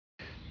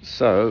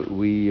So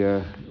we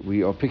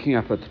are picking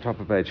up at the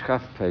top of page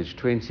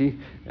 20,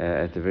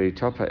 at the very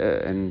top,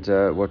 and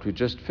what we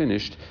just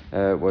finished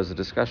was a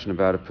discussion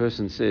about a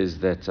person says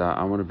that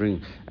I want to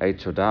bring a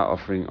Todah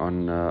offering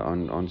on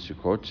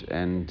Sukkot,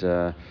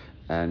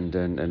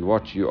 and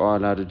what you are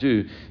allowed to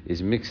do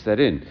is mix that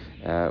in,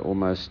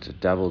 almost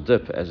double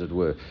dip, as it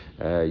were.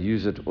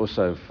 Use it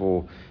also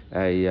for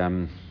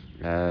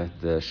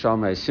the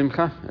Shammai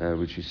Simcha,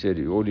 which you said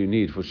all you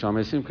need for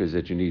Shammai Simcha is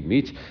that you need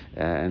meat,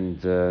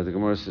 and the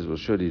Gemara says, well,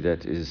 surely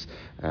that is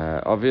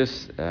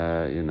obvious,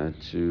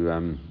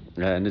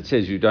 and it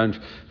says you don't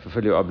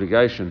fulfill your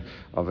obligation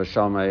of a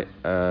Shammai,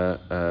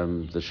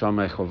 the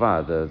Shammai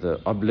Chovah, the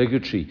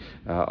obligatory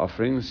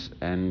offerings,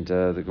 and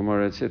the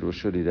Gemara had said, well,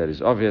 surely that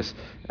is obvious,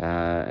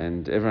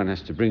 and everyone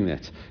has to bring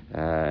that,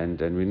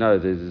 and we know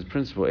there's a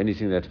principle,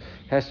 anything that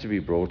has to be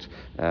brought,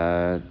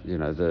 the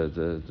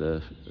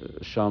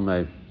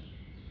Shammai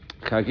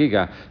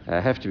Chagiga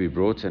have to be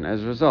brought, and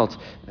as a result,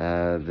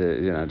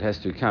 it has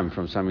to come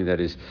from something that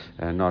is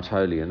not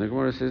holy. And the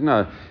Gemara says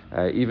no,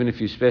 even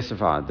if you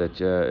specify that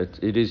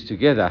it is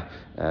together,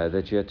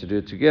 that you have to do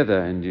it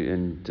together,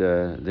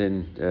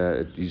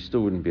 then you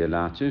still wouldn't be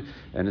allowed to.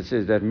 And it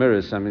says that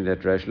mirrors something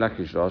that Reish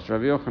Lakish asked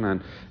Rabbi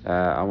Yochanan.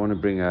 I want to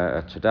bring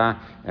a Todah,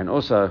 and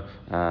also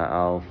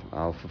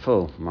I'll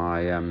fulfill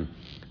my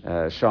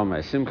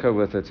Shammai Simcha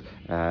with it,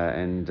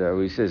 and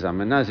he says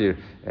I'm a Nazir,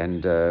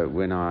 and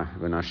when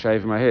I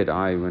shave my head,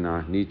 when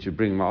I need to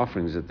bring my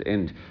offerings at the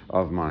end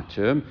of my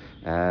term,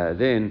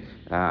 then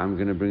I'm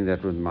going to bring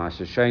that with my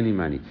Sheni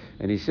money.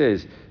 And he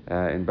says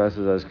in both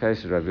of those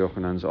cases, Rabbi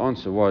Yochanan's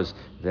answer was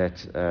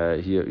that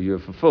you're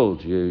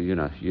fulfilled.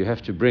 You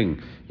have to bring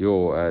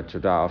your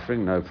Todah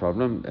offering, no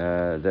problem.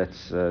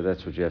 That's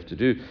what you have to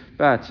do.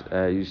 But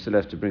you still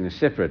have to bring a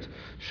separate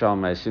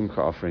Shammai Simcha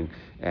offering.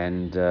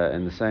 And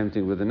the same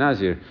thing with the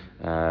Nazir.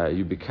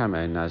 You become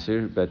a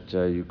Nazir, but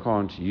you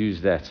can't use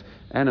that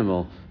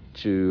animal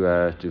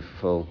to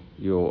fulfill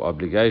your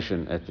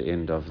obligation at the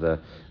end of the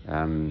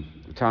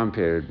time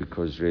period,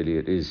 because really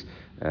it's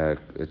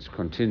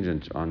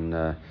contingent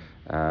on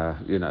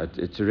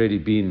it's already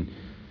been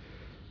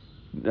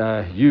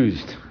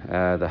used.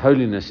 The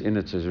holiness in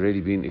it has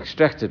already been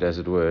extracted, as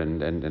it were,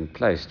 and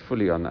placed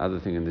fully on the other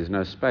thing, and there's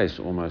no space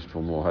almost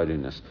for more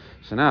holiness.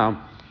 So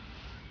now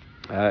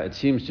it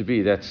seems to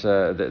be that's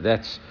a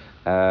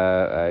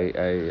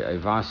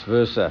vice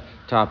versa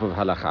type of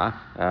halakha.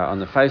 On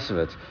the face of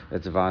it,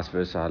 it's a vice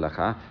versa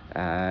halakha,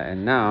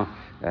 and now,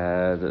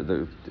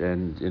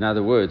 and in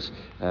other words,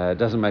 it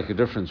doesn't make a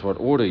difference what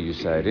order you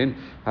say it in.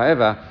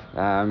 However,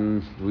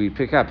 we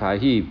pick up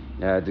Ha'i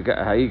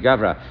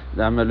Gavra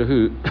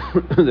Damaluhu.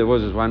 There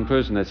was this one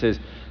person that says,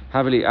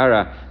 Havali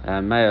Ara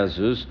Mea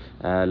Zuz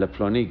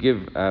Leploni,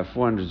 give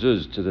 400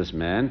 Zuz to this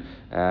man,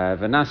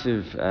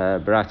 Vanasiv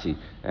Brati,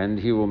 and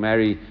he will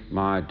marry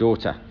my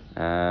daughter.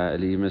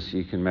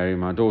 You can marry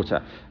my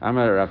daughter.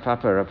 Amar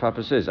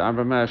Rapapa says,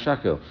 Amar Mea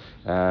Shakil.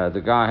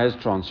 The guy has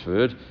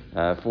transferred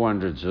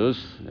 400 zuz.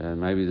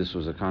 Maybe this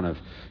was a kind of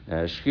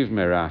shkiv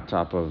merah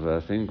type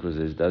of thing, because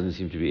there doesn't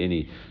seem to be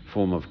any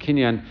form of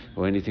kinyan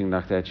or anything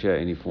like that here,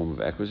 any form of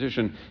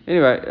acquisition.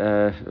 Anyway,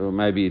 or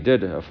maybe he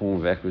did a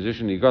form of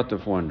acquisition. He got the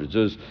 400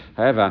 zuz.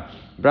 However,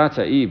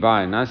 brata I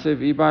by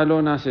nasiv, I by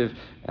lo nasiv.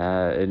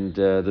 And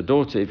the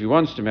daughter, if he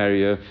wants to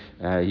marry her,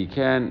 he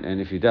can, and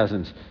if he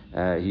doesn't,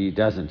 he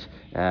doesn't.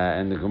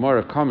 And the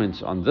Gemara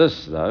comments on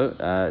this, though,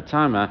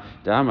 Tama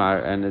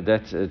Damar, and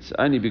that it's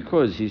only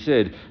because he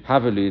said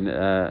Havulin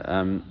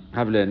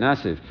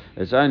Nasiv.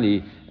 It's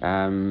only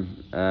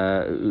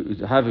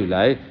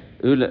Havulai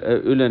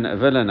Ulan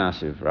Vela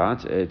Nasiv,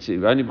 right? It's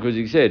only because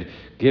he said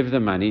give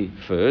the money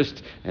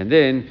first, and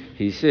then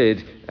he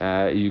said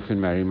you can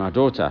marry my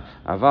daughter.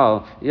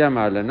 Aval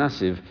Yamar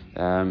Nasiv.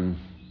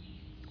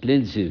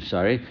 Linsiv,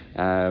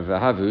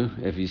 Vahavu,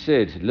 if he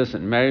said,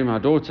 listen, marry my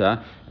daughter,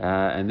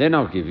 and then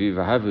I'll give you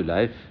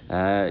Vahavulay,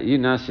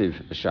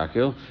 Nasiv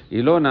Shakil,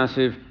 Ilo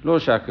Nasiv, Lo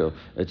Shakil.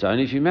 It's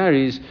only if he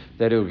marries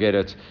that he'll get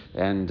it,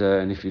 and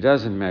if he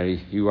doesn't marry,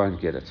 he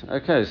won't get it.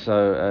 Okay,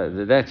 so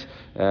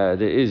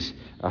there is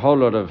a whole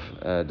lot of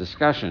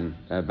discussion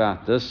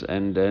about this,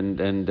 and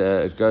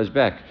it goes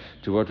back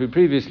to what we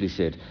previously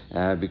said,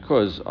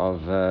 because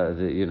of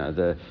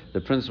the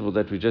principle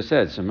that we just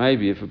had. So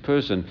maybe if a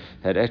person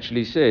had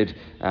actually said,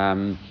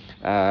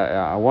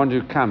 I want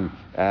to come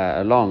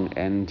along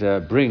and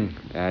bring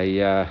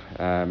a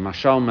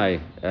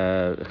Mashalmei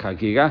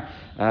Chagiga,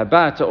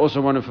 but I also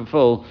want to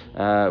fulfill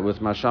with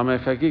Mashalmei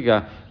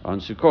Chagiga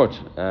on Sukkot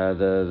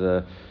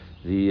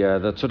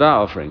the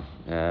Todah offering,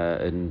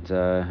 and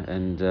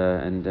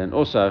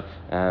also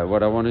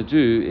what I want to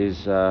do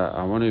is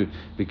I want to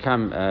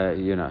become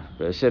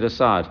set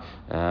aside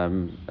a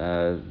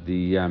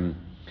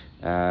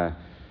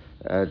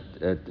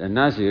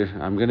Nazir.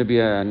 I'm going to be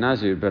a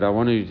Nazir, but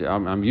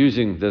I'm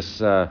using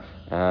this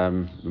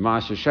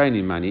Ma'aser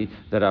Sheni money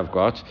that I've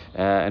got,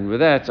 and with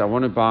that I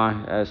want to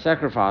buy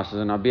sacrifices,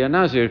 and I'll be a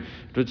Nazir.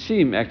 It would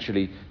seem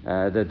actually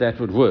that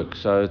would work.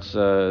 So it's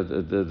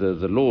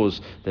the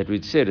laws that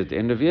we'd said at the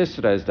end of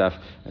yesterday's daf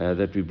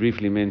that we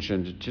briefly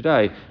mentioned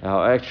today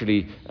are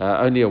actually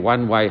only a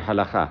one-way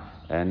halacha,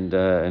 and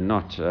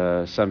not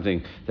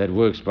something that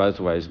works both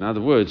ways. In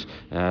other words,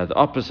 the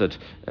opposite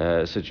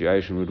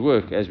situation would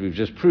work, as we've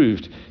just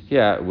proved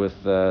here with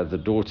the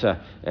daughter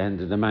and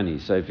the money.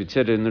 So if you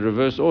said it in the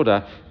reverse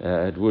order,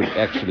 it would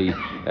actually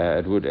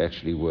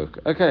work.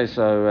 Okay,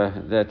 so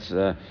that's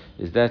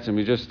is that, and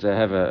we just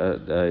have a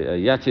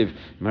yativ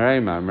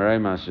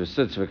merema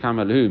sits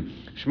v'kamalu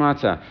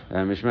shmata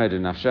mishmei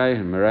nafshay,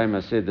 and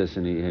merema said this,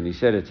 and he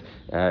said it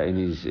in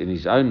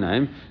his own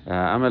name.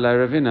 Amalei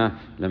Ravina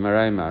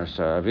lemerema.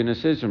 So Ravina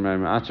says to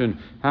merema, atun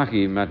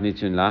haki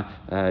matnitun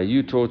la.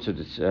 You taught it,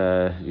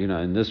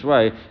 in this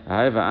way.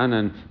 However,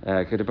 anan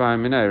kedabai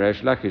minay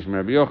reish lakish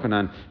merabbi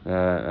Yochanan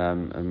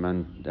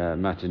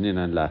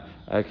matninan la.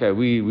 Okay,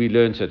 we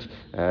learnt it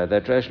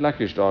that Reish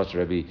Lakish asked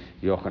Rabbi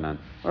Yochanan.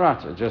 All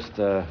right, just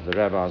the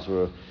rabbis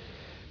were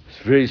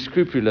very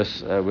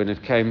scrupulous when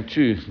it came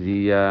to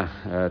the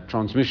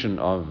transmission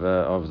of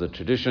the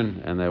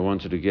tradition, and they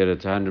wanted to get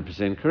it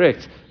 100%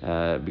 correct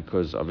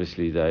because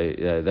obviously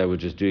they were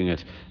just doing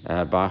it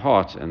by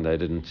heart, and they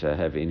didn't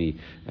have any,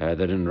 they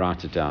didn't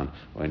write it down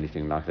or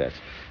anything like that.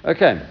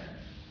 Okay.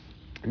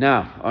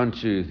 Now, on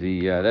to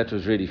that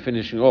was really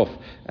finishing off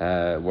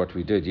what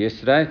we did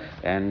yesterday,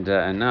 and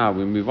now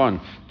we move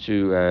on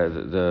to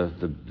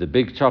the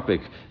big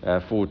topic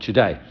for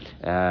today.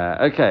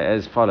 Okay,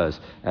 as follows.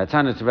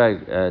 Tana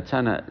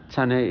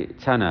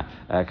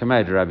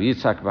Kamed Rabbi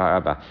Yitzhak Bar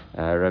Abba.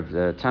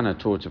 Tana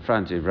taught in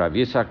front of Rabbi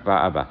Yitzhak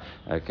Bar Abba.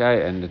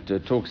 Okay, and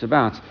it talks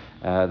about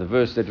the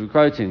verse that we're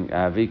quoting,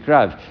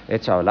 Vikrav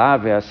et ha'olah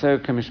ve'aser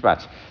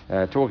k'mishpat,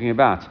 talking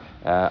about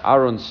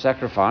Aaron's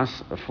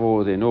sacrifice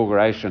for the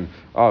inauguration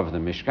of the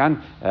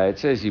Mishkan. It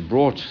says he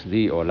brought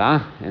the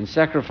olah and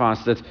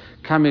sacrificed it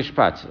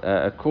kamishpat,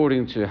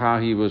 according to how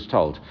he was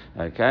told.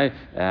 Okay,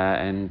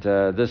 and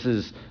this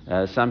is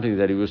something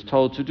that he was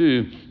told to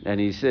do, and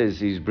he says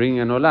he's bringing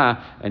an olah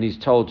and he's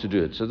told to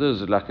do it. So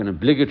this is like an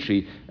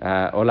obligatory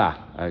olah.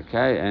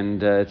 Okay,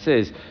 and it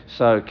says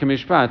so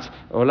kamishpat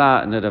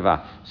olah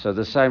nedava. So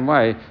the same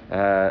way,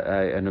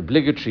 an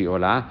obligatory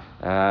olah,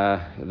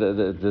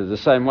 the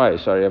same way,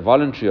 sorry, a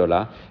voluntary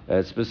olah,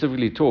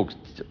 specifically talks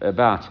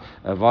about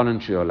a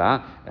voluntary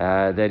olah,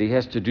 that he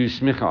has to do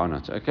smicha on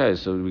it. Okay,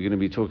 so we're going to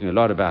be talking a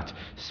lot about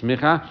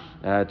smicha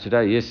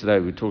today. Yesterday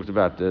we talked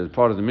about the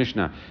part of the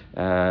Mishnah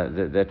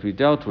that we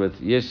dealt with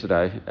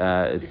yesterday.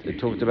 It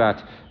talked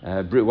about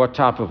what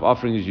type of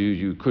offerings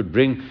you could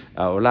bring,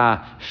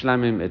 olah,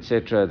 shlamim,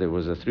 etc. There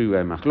was a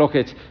three-way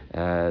machloket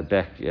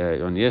back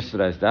on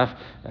yesterday's daf,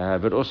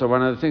 but also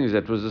one of the things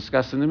that was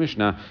discussed in the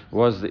Mishnah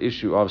was the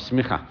issue of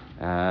smicha,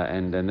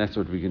 and that's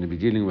what we're going to be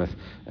dealing with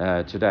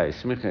today.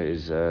 Smicha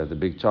is the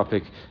big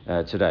topic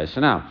today. So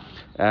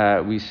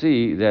now we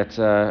see that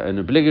an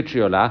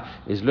obligatory olah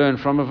is learned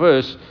from a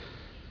verse,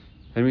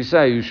 and we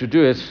say you should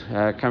do it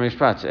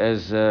kamishpat,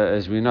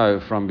 as we know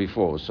from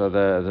before. So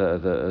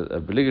the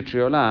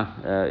obligatory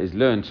olah is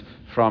learnt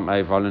from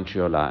a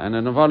voluntary olah, and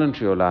in a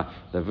voluntary olah,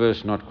 the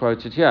verse not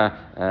quoted here,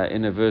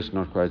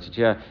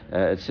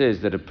 it says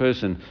that a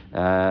person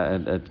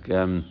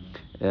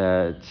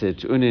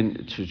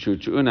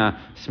tu'una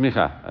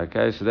smicha.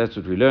 Okay, so that's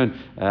what we learn.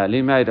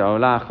 Limaid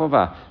olah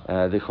chova,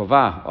 the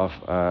chova of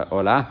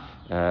olah,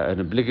 an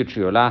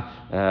obligatory olah,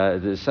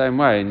 the same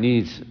way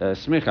needs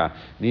smicha,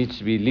 needs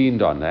to be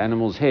leaned on. The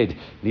animal's head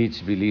needs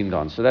to be leaned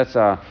on. So that's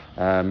our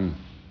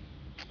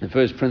the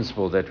first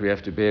principle that we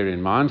have to bear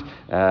in mind.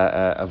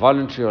 A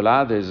voluntary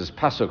olah, there's this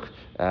pasuk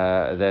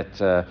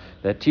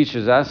that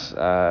teaches us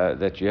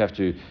that you have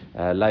to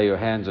lay your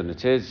hands on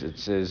its head. It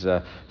says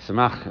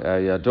samach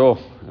yado,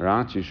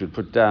 right? You should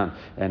put down,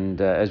 and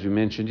as we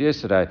mentioned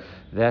yesterday,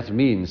 that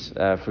means,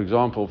 for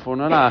example, for an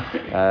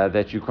olah,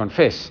 that you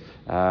confess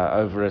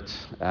over it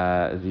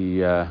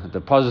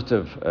the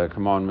positive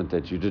commandment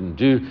that you didn't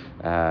do.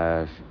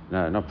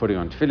 No, not putting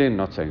on tefillin,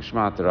 not saying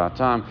Shema at the right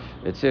time,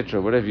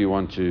 etc. Whatever you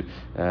want to,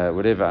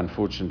 whatever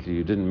unfortunately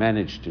you didn't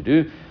manage to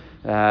do,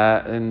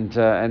 and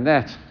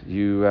that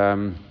you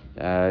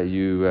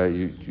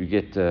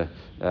get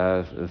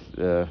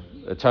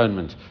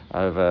atonement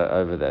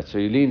over that. So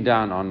you lean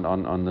down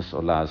on this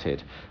Allah's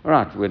head. All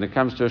right, when it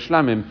comes to a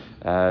shlamim,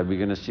 we're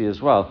going to see as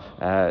well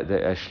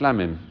a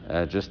shlamim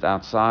just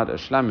outside a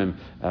shlamim,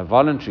 a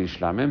voluntary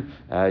shlamim.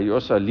 You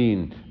also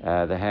lean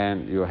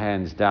your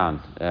hands down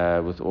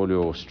with all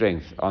your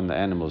strength on the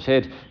animal's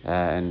head,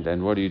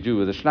 and what do you do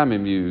with a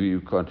shlamim?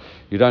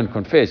 You don't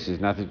confess.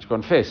 There's nothing to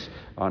confess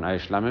on a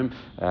shlamim,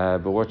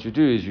 but what you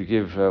do is you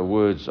give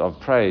words of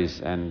praise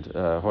and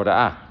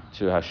hoda'ah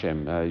to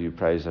Hashem. You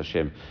praise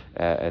Hashem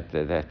at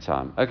that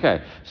time.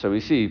 Okay, so we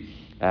see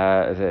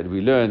that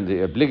we learn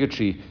the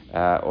obligatory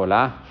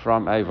olah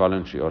from a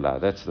voluntary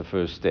olah. That's the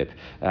first step.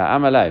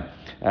 Amalei,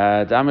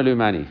 D'amalu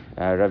mani.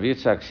 Rav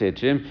Yitzhak said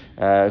to him,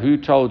 who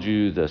told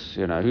you this?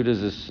 Who does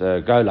this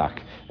go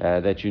like?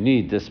 that you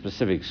need this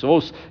specific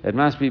source, it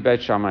must be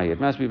Beit Shammai.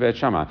 It must be Beit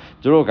Shammai.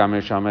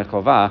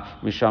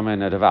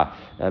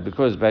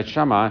 Because Beit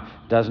Shammai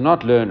does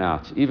not learn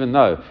out, even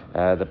though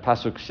the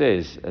pasuk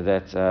says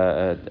that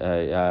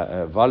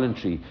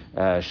voluntary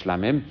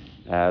shlamim,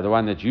 the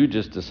one that you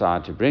just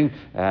decide to bring,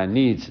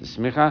 needs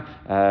smicha.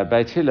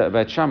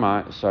 Beit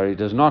Shammai,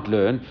 does not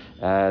learn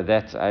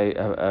that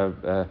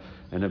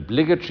an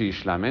obligatory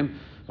shlamim,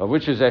 of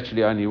which is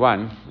actually only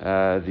one,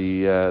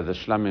 the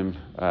shlamim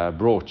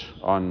brought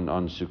on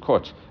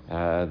Sukkot,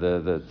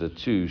 the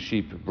two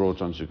sheep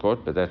brought on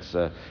Sukkot, but that's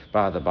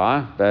by the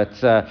by. But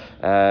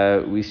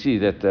we see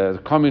that the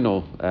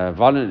communal,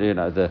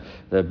 the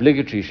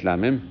obligatory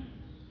shlamim,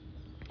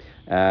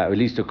 at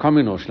least a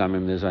communal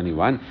shlamim, there's only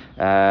one.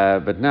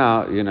 But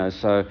now,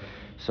 so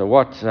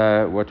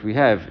what we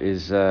have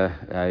is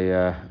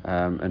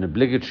an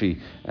obligatory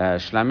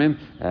shlamim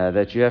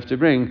that you have to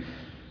bring.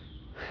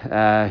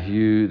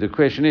 The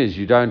question is,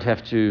 you don't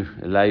have to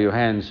lay your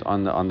hands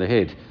on the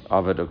head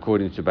of it,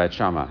 according to Beit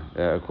Shammai.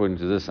 According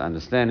to this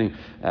understanding,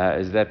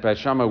 is that Beit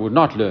Shammai would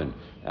not learn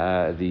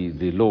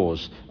the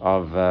laws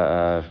of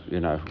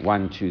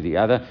one to the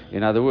other.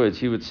 In other words,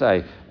 he would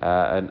say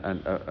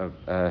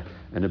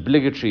an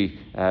obligatory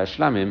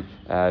shlamim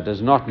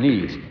does not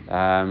need.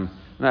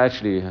 No,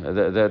 actually,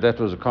 that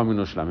was a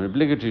communal shlamim. An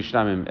obligatory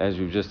shlamim, as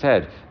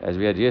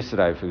we had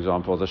yesterday, for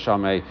example, the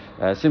Shammai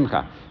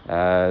Simcha.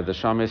 The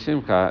Shammai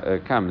Simcha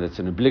that's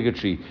an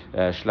obligatory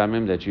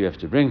shlamim that you have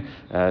to bring.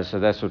 So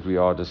that's what we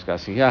are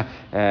discussing here.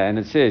 And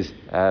it says,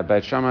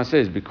 Beit Shammai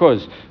says,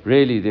 because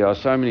really there are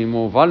so many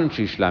more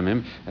voluntary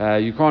shlamim,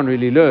 you can't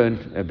really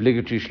learn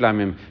obligatory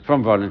shlamim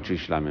from voluntary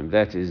shlamim.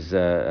 That is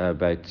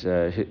Beit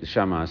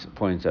Shammai's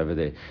point over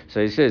there.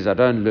 So he says, I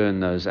don't learn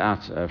those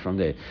out from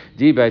there.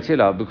 Di Beit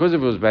Hillel, because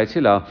if it was Beit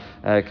Hillel,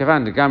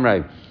 Kavan de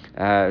Gamrei,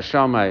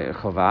 Shammai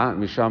Chova,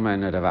 Mishamai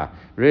Nadava.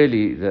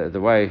 Really, the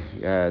way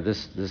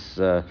this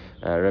Rabbi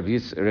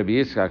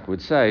Yitzchak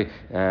would say,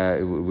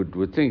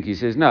 would think, he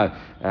says, no,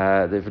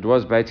 if it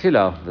was Beit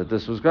Hillel that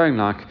this was going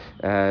like,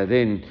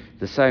 then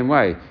the same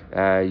way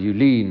you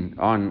lean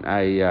on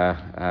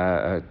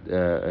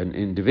an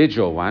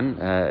individual one,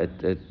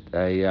 a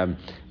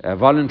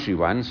voluntary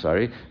one,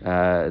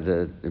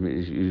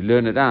 you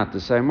learn it out the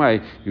same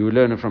way you would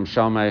learn it from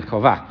Shammai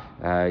Chova.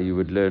 You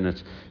would learn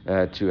it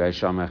to a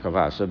Shammai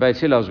Chava. So Beit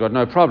Hillel's got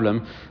no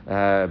problem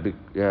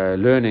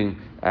learning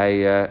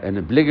an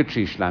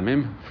obligatory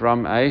shlamim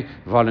from a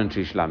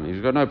voluntary shlamim.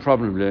 He's got no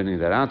problem learning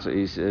that out. So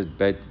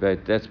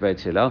that's Beit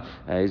Hillel.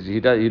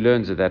 He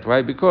learns it that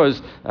way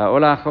because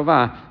Ola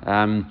Chava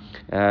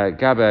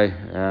Gabe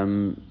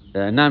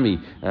Nami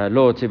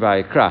Lo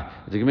Tibai Kra.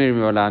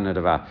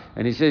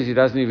 And he says he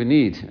doesn't even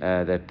need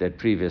that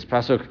previous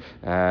pasuk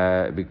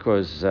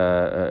because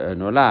an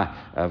olah,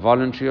 a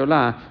voluntary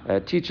olah,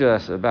 teaches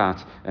us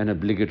about an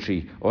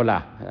obligatory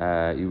olah.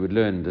 You would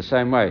learn the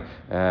same way.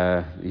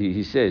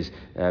 He says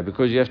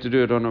because you have to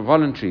do it on a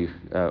voluntary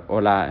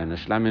olah and a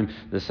shlamim,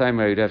 the same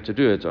way you'd have to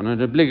do it on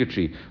an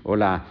obligatory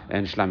olah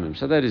and shlamim.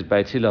 So that is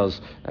Beit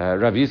Hillel's,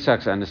 Rav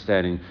Yitzchak's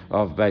understanding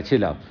of Beit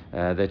Hillel,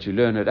 that you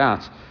learn it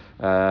out.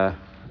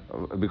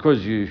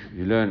 Because you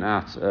learn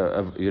out,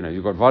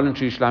 you've got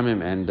voluntary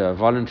shlamim and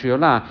voluntary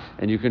olah,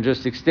 and you can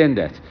just extend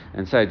that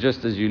and say,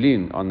 just as you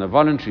lean on the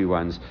voluntary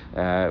ones,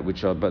 but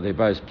they're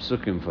both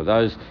psukim for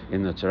those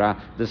in the Torah,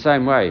 the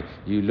same way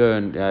you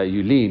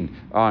lean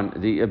on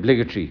the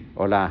obligatory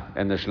olah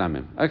and the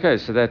shlamim. Okay,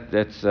 so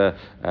that's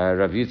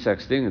Rav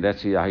Yitzchak's thing.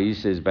 That's how he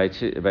says Beit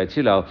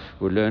Hillel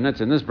would learn it.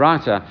 And this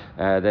Beitzah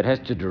that has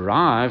to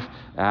derive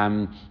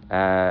the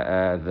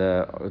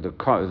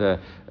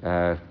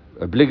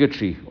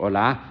obligatory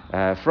olah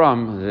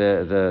from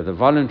the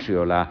voluntary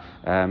olah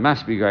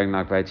must be going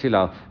like Beit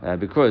Hillel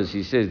because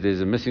he says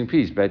there's a missing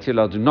piece. Beit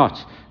Hillel do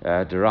not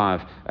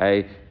derive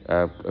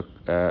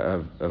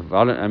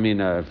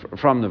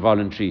from the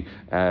voluntary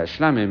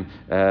shlamim,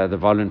 the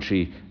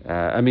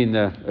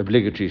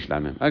obligatory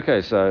shlamim.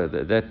 Okay, so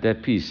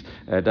that piece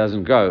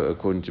doesn't go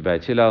according to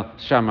Beit Hillel,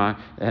 Shammai,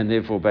 and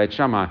therefore Beit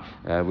Shammai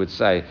would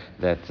say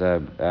that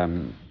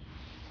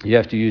you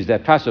have to use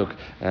that pasuk,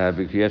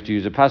 because you have to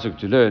use a pasuk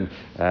to learn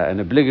an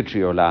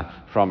obligatory olah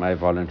from a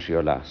voluntary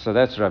olah. So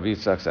that's Rav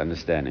Yitzchak's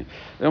understanding.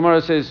 The Gemara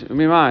says,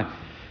 "Mimai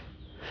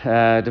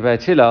the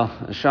Beit Hillel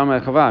Shammai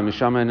Chava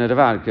Mishamai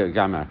Nedavar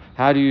Gamar."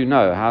 How do you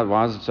know?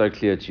 Why is it so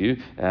clear to you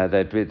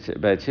that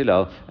Beit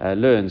Hillel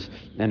learns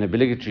an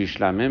obligatory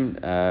shlamim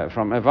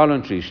from a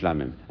voluntary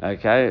shlamim?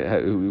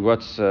 Okay,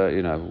 what's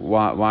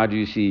why do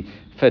you see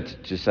fit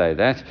to say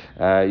that?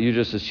 You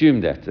just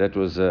assumed that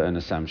was an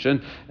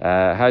assumption.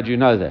 How do you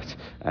know that?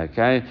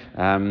 Okay,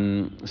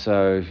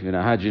 so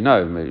how do you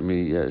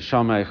know?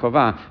 Shammai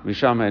Chova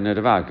Mishamai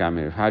Nedavar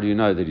Gamar. How do you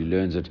know that he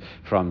learns it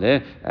from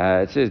there?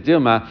 It says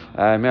Dilma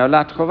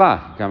Me'olat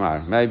Chova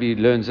Gamar. Maybe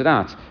he learns it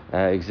out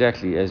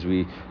exactly as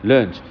we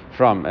learnt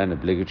from an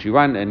obligatory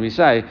one, and we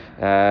say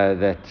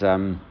that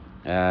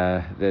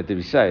that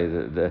we say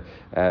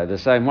the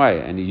same way,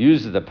 and he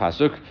uses the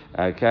pasuk.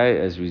 Okay,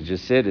 as we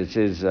just said, it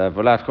says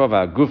 "Volat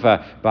kova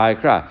gufa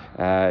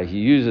ba'ikra." He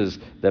uses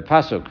the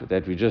pasuk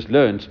that we just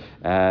learned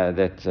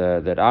that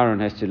Aaron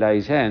has to lay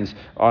his hands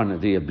on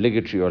the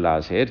obligatory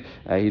olah's head.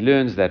 He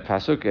learns that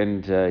pasuk,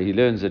 and he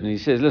learns it, and he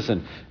says,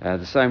 "Listen,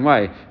 the same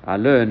way I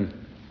learn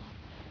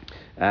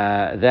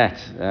that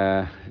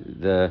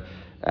the."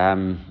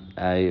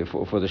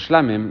 For the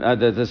shlamim,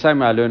 the same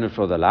way I learn it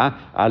for the la,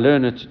 I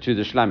learn it to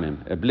the shlamim.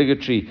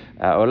 Obligatory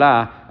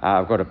olah,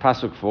 I've got a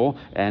pasuk for,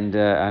 and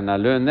I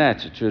learn that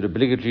to the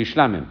obligatory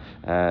shlamim.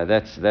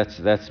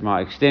 That's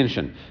my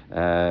extension.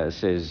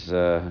 Says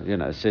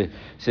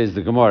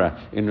the Gemara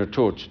in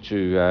retort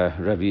to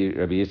Rabbi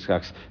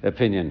Yitzchak's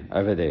opinion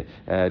over there.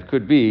 It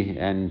could be,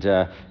 and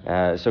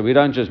so we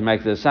don't just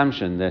make the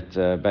assumption that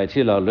Beit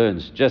Hillel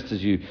learns just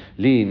as you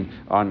lean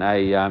on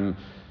a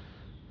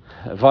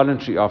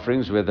voluntary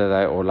offerings, whether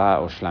they're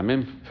olah or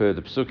shlamim, per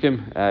the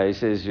psukim. He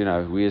says,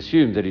 we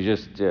assume that he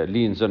just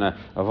leans on a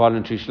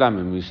voluntary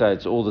shlamim. We say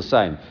it's all the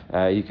same.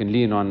 He can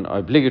lean on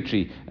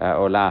obligatory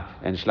olah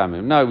and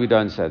shlamim. No, we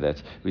don't say that.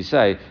 We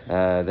say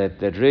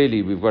that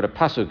really we've got a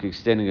pasuk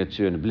extending it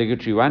to an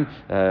obligatory one.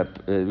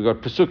 We've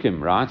got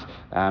psukim, right,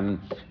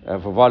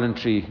 for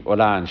voluntary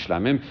olah and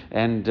shlamim,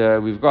 and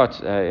we've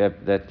got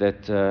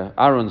that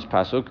Aaron's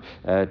pasuk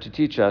to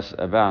teach us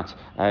about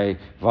a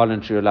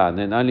voluntary olah, and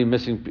then only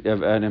missing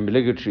an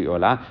obligatory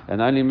olah, and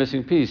the only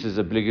missing piece is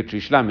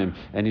obligatory shlamim,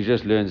 and he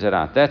just learns it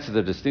out. That's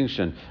the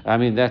distinction. I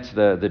mean, that's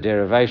the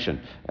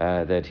derivation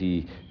that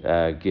he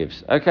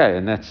gives. Okay,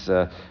 and that's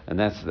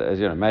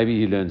maybe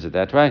he learns it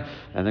that way.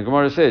 And the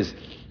Gemara says,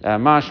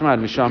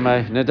 Mashmad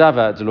Mishamai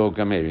Nadava Delor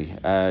Gameri.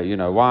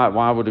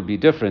 Why would it be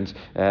different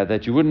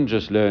that you wouldn't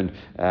just learn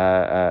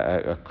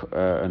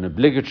an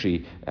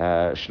obligatory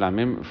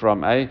shlamim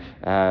from a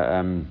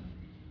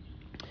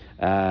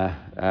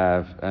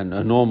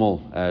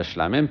normal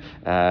shlamim,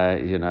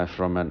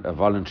 from a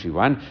voluntary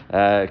one.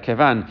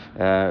 Kevan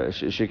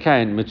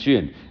shekain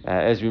mitzuyin.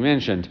 As we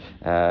mentioned,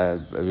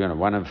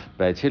 one of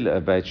Beit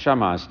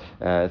Shammai's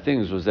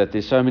things was that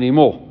there's so many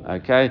more.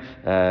 Okay,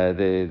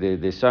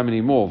 there's so many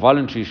more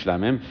voluntary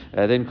shlamim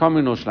than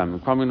communal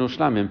shlamim. Communal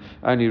shlamim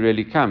only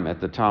really come at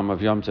the time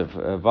of Yom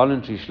Tov.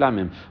 Voluntary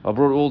shlamim are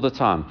brought all the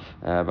time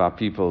by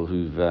people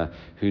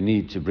who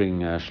need to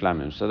bring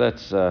shlamim. So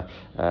that's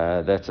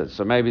it.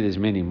 So maybe there's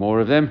many more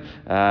of them.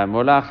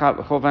 Mola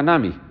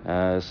chovanami.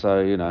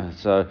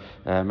 So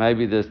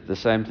maybe the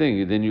same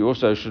thing. Then you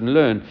also shouldn't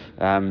learn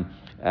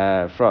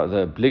from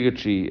the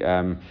obligatory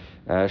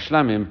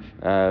shlamim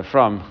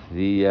from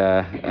the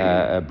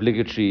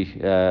obligatory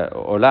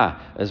olah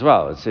as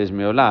well. It says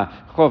meolah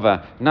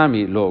chova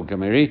nami lo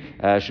gameri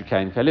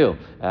shekain kalil.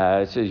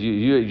 It says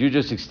you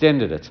just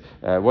extended it.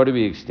 What do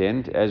we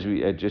extend? As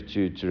we just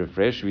to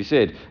refresh, we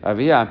said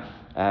over here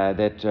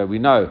that we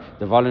know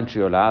the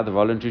voluntary olah, the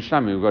voluntary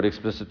shlamim. We've got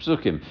explicit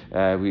psukim.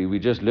 We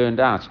just learned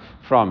out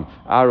from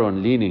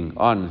Aaron leaning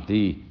on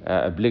the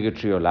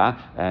obligatory olah,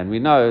 and we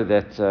know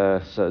that.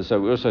 So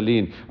we also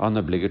lean on the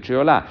obligatory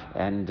olah,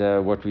 and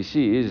what we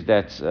see is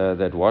that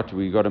what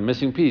we got a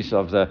missing piece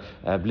of the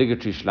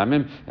obligatory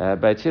shlamim.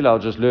 Beit Hillel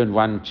just learned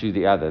one to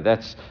the other.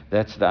 That's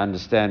the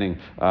understanding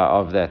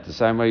of that. The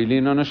same way you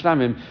lean on a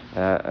shlamim,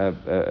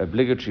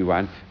 obligatory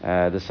one,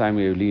 the same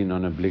way you lean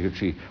on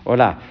obligatory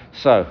olah.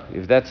 So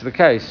if that's the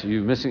case,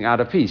 you're missing out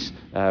a piece.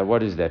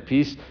 What is that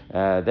piece?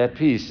 That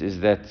piece is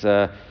that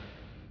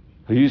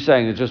you're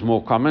saying it's just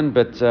more common,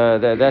 but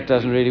that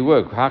doesn't really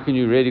work. How can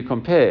you really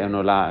compare an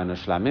olah and a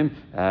shlamim?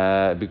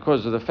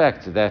 Because of the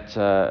fact that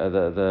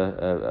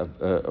the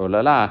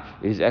olah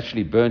is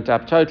actually burnt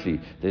up totally.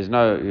 There's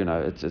no,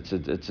 it's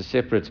a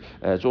separate.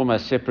 It's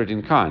almost separate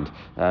in kind.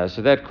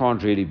 So that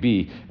can't really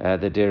be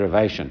the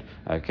derivation.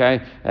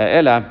 Okay,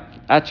 Ella.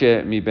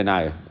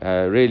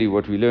 Really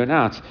what we learn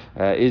out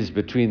is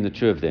between the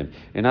two of them.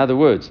 In other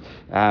words,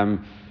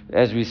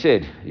 as we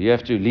said, you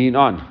have to lean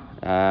on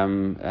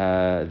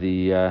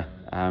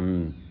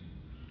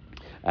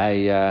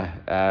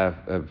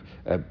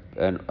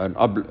an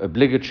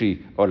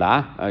obligatory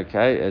olah,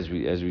 okay, as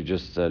we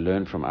just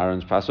learned from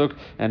Aaron's pasuk,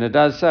 and it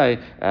does say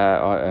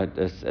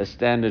a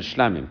standard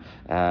shlamim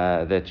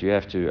that you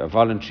have to, a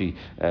voluntary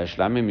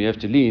shlamim, you have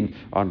to lean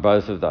on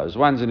both of those.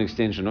 One's an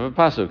extension of a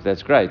pasuk,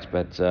 that's great,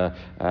 but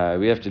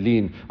we have to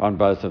lean on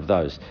both of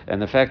those.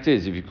 And the fact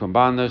is, if you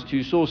combine those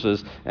two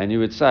sources, and you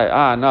would say,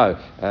 no,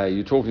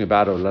 you're talking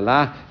about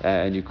olah,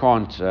 and you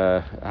can't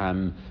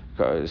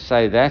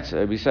say that,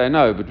 we say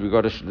no, but we've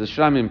got the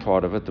shlamim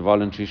part of it, the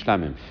voluntary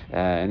shlamim.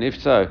 And if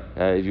so,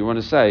 if you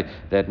want to say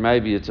that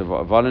maybe it's a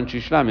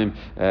voluntary shlamim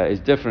is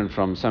different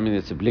from something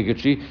that's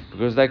obligatory,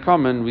 because they're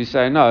common, we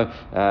say no,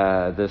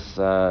 this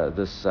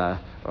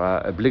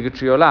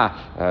obligatory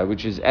olah,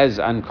 which is as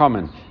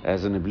uncommon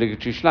as an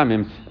obligatory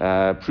shlamim,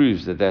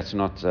 proves that that's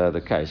not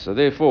the case. So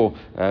therefore,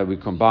 we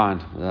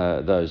combine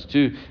those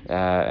two,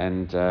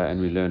 and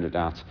we learn it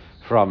out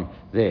from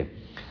there.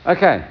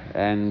 Okay,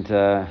 and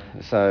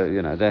so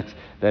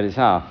that is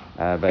how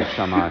Beit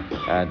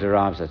Shammai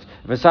derives it.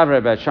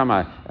 V'savre Beit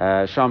Shammai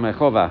Shammai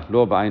chova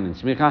lo ba'ayin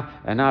smicha,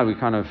 and now we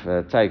kind of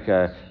take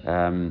the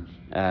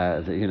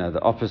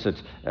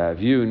opposite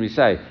view, and we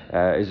say,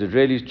 is it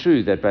really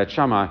true that Beit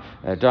Shammai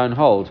don't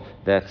hold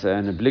that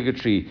an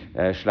obligatory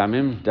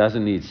shlamim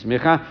doesn't need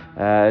smicha?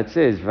 It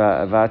says,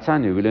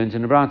 Va'atanu, we learned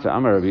in the Beitzah,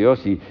 Amar Rabbi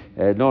Yossi,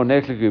 no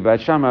nechliku Beit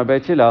Shammai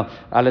Beit Hillel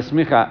ala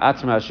smicha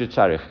atzma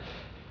shetzarich.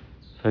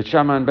 But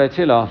Shammai and Beit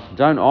Hillel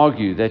don't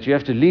argue that you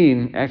have to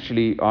lean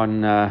actually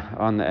on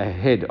the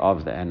head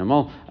of the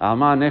animal.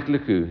 Alma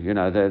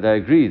nechliku, they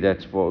agree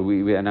that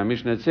we and our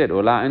Mishnah had said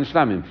Ola and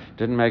Shlamim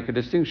didn't make a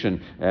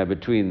distinction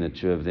between the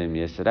two of them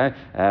yesterday.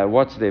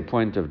 What's their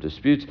point of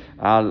dispute?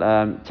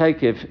 I'll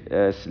take if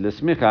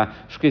l'smicha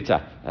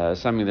shkita,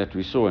 something that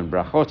we saw in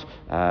Brachot.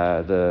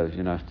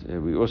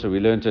 We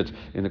learned it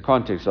in the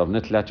context of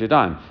Nitlat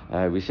Yadayim.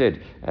 We said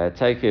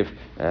take if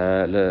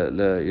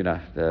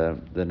the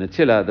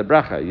Nitila, the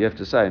bracha. You have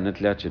to say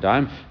Nitlat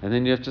Yadayim, and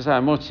then you have to say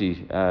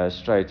Motzi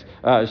straight.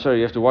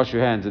 You have to wash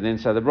your hands and then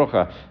say the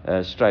bracha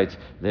straight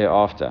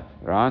thereafter.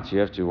 Right? You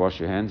have to wash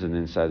your hands and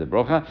then say the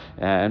bracha.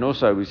 And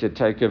also we said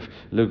take of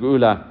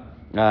Lugula.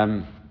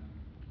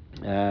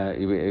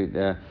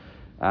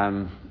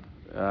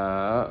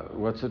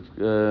 What's it?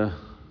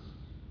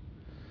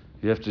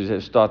 You have to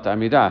start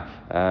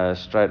Amidah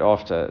straight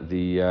after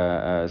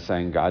the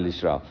saying Gal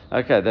Yisrael.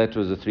 Okay, that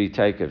was the three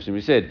takeoffs. And we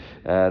said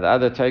the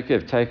other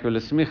takeoff,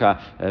 l'smicha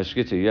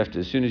shkita. You have to,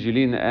 as soon as you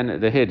lean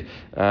the head,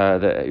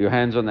 your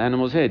hands on the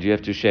animal's head, you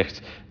have to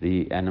shecht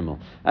the animal.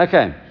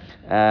 Okay.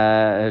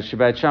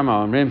 Beit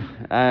Shammai omrim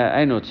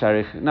eino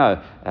tzarich.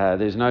 No,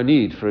 there's no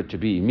need for it to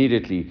be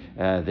immediately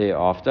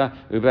thereafter.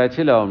 Beit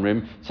Hillel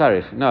omrim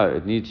tzarich. No,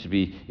 it needs to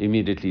be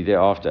immediately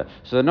thereafter.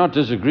 So they're not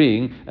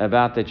disagreeing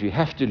about that you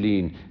have to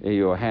lean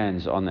your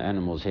hands on the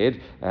animal's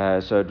head.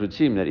 So it would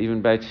seem that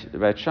even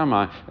Beit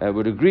Shammai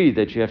would agree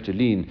that you have to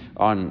lean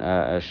on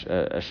a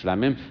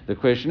shlamim. The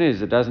question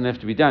is, it doesn't have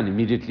to be done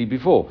immediately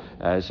before.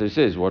 So he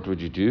says, what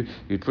would you do?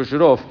 You'd push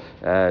it off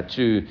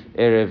to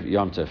Erev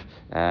Yom Tov.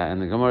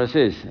 And the Gemara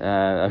says,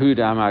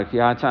 Ahuda Amar Ki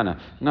Hatana.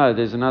 No,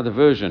 there's another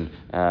version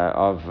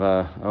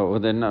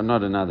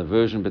not another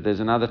version, but there's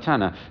another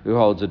Tana who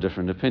holds a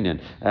different opinion.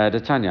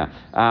 The Tanya,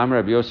 Amar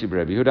Rabbi Yossi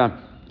Rabbi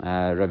Yehuda.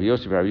 Rabbi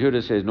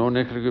Yehuda says, no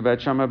nechliku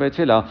Beit Shammai Beit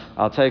Hillel,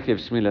 I'll take if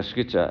smila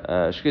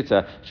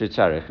shkita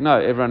shetzarech. No,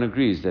 everyone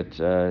agrees that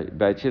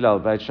Beit Hillel,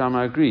 Beit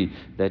Shammai agree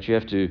that you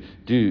have to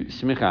do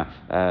smicha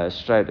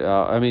straight.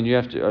 You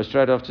have to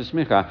straight after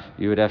smicha,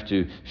 you would have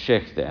to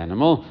shech the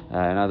animal.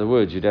 In other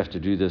words, you'd have to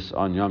do this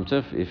on Yom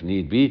Tov if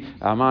need be.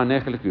 Amar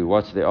nechliku.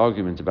 What's the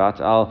argument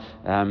about al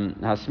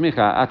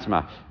hasmicha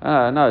atma?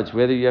 No, it's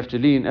whether you have to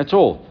lean at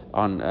all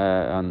on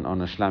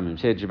a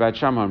shlamim's head. Beit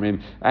Shammai omrim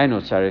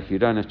eino tzarich. You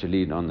don't have to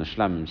lean on the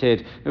shlamim's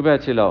head.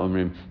 Beit Hillel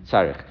omrim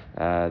tzarich.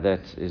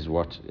 That is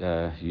what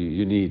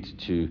you need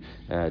to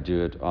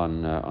do it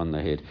on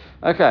the head.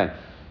 Okay.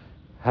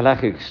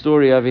 Halachic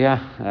story over here.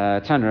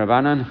 Tan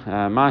Rabbanan,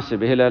 Ma'aseh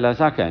b'Hillel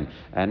HaZaken.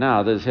 And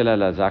now there's Hillel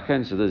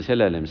HaZaken, so there's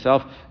Hillel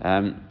himself.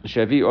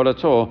 Shevi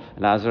olato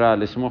la'azra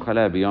l'smuch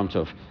aleh b'Yom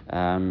Tov.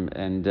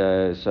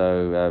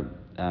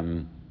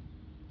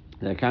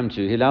 They come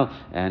to Hillel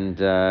and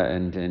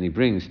he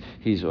brings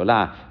his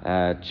olah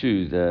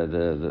to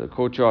the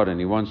courtyard, and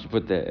he wants to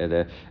put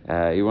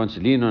he wants to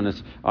lean on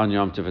it on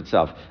Yom Tov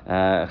itself.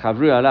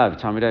 Chavru alav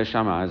Talmidei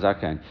Shammai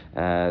Hazaken.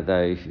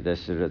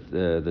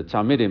 The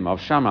Talmidim of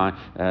Shammai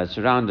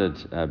surrounded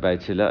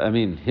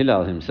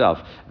Hillel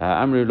himself.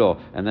 Amru lo,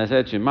 and they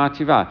said to him,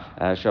 Mativa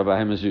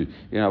Shabahem Azu.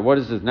 What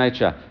is the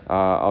nature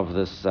of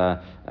this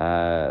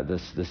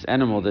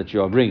animal that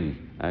you are bringing?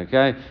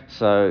 Okay,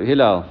 so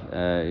Hillel,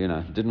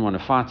 didn't want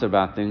to fight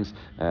about things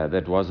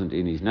that wasn't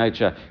in his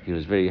nature. He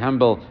was very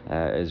humble,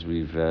 as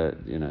we've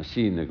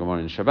seen. The Gemara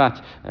in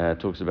Shabbat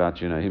talks about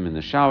him in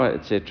the shower,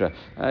 etc.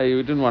 He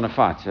didn't want to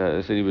fight.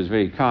 So he was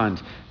very kind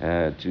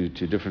to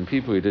different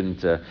people. He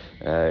didn't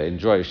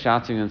enjoy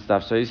shouting and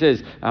stuff. So he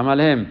says,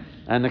 Amalhem.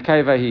 And the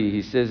keva,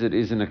 he says it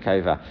is in a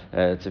keva.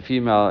 It's a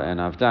female,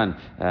 and I've done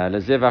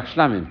lezevach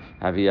shlamim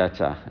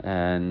haviyata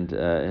and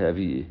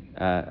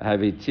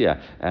havitia,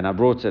 and I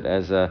brought it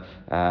as a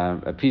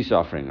peace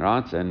offering,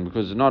 right? And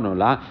because it's not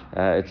olah,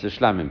 it's a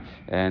shlamim.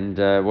 And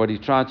what he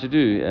tried to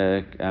do,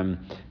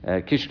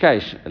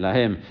 kishkesh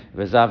lahem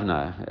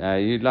vezavna,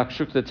 he like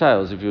shook the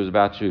tails if he was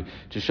about to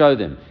show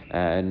them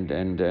and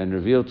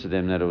reveal to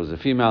them that it was a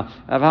female.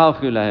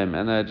 Avhalchu lahem,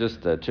 and they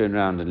just turned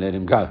around and let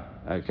him go.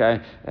 Okay,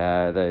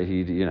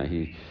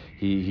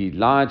 he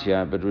lied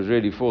here, but it was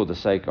really for the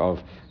sake of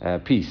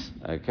peace.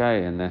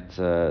 Okay, and that's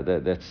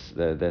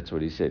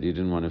what he said. He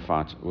didn't want to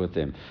fight with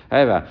them.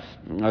 However,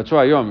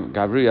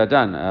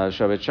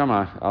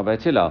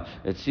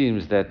 it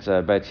seems that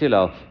Beit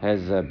Hillel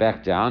has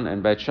backed down,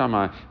 and Beit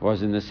Shammai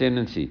was in the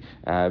ascendancy.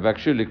 And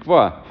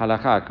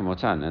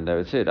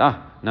they said,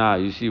 now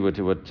you see what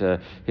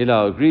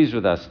Hillel agrees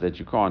with us, that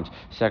you can't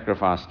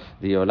sacrifice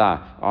the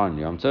olah on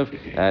Yom Tov.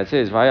 It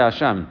says,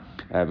 Vayasham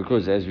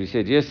because as we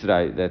said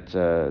yesterday,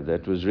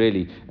 that was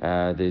really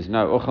there's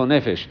no ochel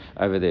nefesh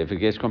over there. If it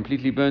gets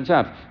completely burnt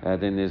up,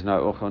 then there's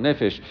no ochel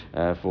nefesh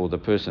for the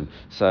person.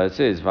 So it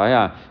says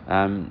vaya.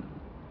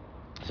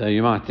 So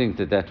you might think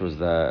that was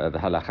the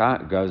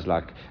halacha. It goes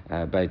like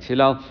Beit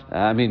Hillel,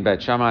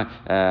 Beit Shammai.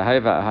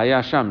 However,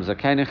 Hayasham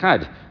Zaken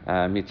Echad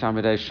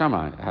mitamidei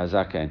Shammai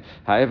Hazaken.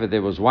 However,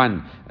 there was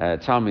one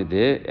Talmud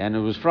there, and it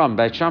was from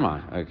Beit Shammai.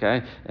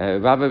 Okay,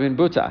 Bava ben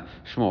Buta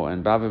Shmo,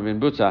 and Bava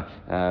ben Buta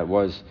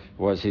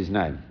was his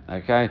name.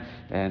 Okay,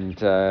 and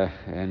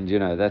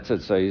that's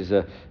it. So he's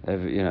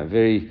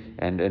very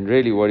and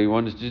really what he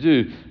wanted to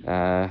do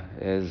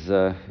is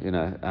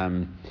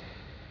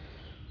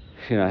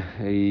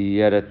he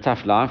had a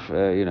tough life.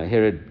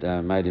 Herod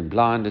made him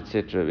blind,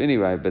 etc.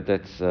 Anyway, but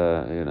that's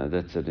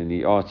it. And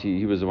he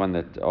was the one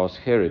that asked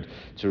Herod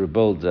to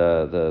rebuild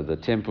the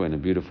temple in a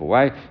beautiful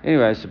way.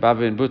 Anyway, so Bava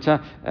ben Buta,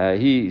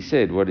 he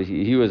said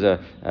he was a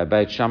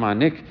Beit Shammai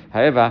Nick.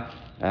 However,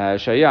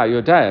 so he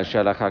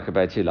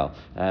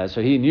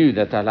knew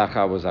that the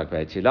halacha was like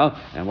Beit Hillel,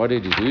 and what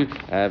did he do?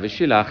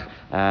 V'shilach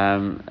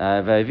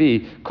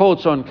v'avi kol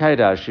tzon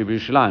kedar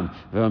sheb'Yerushalayim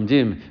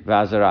v'omdim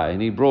v'azara,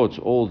 and he brought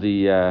all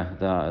the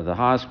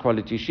highest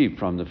quality sheep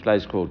from the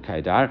place called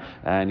Kedar,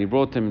 and he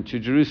brought them to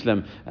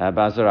Jerusalem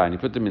b'azara, and he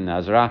put them in the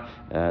Azara.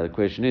 The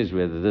question is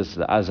whether this is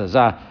the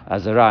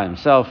Azara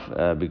himself,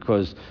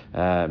 because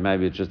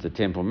maybe it's just the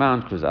Temple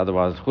Mount, because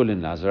otherwise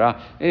chulin Azara.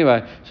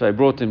 Anyway, so he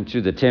brought them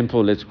to the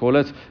temple, let's call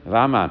it.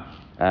 V'amar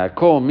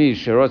kol mi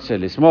sherotze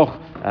lismoch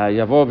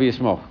yavo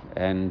v'yismoch.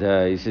 And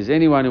he says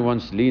anyone who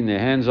wants to lean their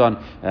hands on,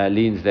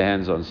 leans their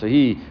hands on. So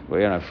he,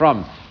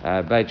 from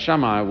Beit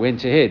Shammai,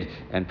 went ahead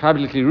and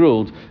publicly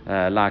ruled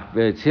like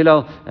Beit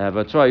Hillel,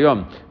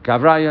 v'toayom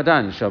gavra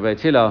yadan shel Beit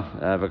Hillel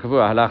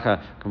v'kavua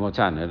halacha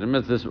kamotan. And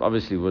this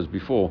obviously was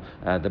before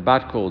the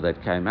bat call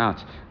that came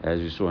out, as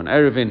you saw in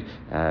Eruvin,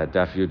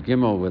 Daf Yud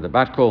Gimel with the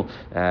bat call.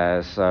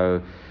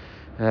 So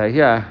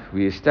here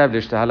we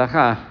established the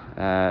halacha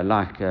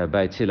like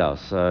Beit Hillel.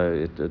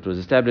 So it was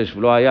established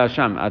v'lo haya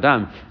sham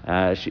adam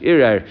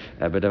she'irer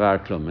b'davar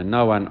klum, and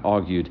no one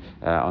argued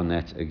on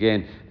that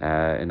again.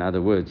 In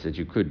other words, that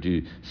you could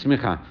do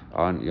smicha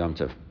on Yom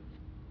Tov.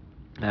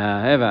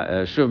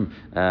 However,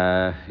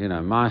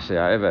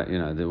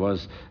 however, there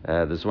was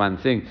this one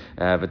thing,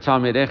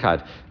 v'talmid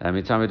echad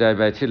mitalmidei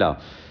Beit Hillel.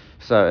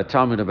 So a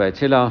Talmud of Beit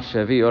Hillel,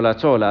 shevi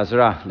olato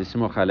la'azara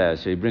lismoch aleh.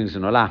 So he brings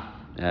an olah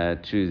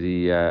to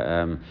the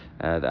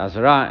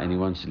Azara, and he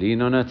wants to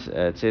lean on it,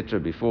 etc.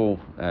 before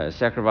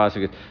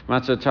sacrificing it.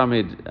 Matzah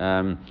Talmid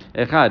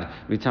Echad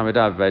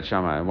v'Talmidav Beit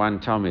Shammai. One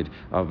Talmud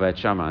of Beit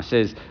Shammai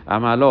says,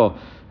 Amalo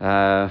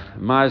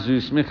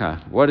Ma'azu smicha.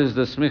 What is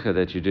the smicha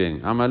that you're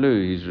doing?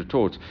 Amalu, he's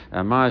retort,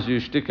 Ma'azu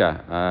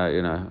shtika.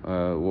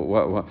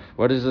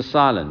 What is the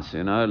silence?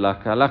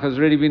 Like halacha has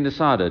already been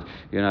decided.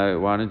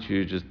 Why don't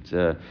you just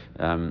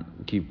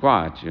keep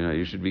quiet?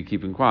 You should be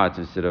keeping quiet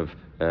instead of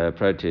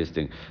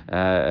protesting.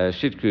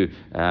 Shitku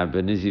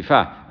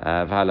benizifa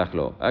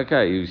v'halachlo.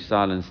 Okay, you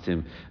silenced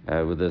him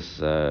with this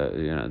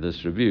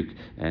this rebuke,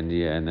 and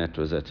that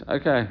was it.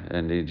 Okay,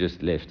 and he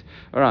just left.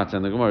 All right,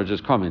 and the Gemara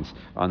just comments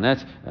on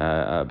that.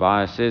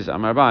 Ba'ah says,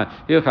 Amar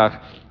Ba'ah hilchach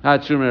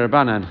ha'tzumer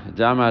rabbanan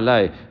da'amar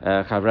lei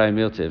chavrei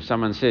milta. If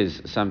someone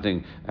says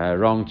something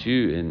wrong to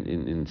you,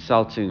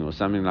 insulting or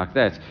something like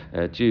that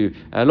to you,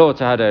 lo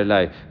tahadar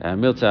lei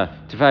milta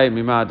tefei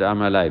mimad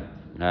amar lei.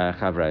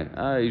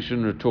 You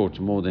shouldn't retort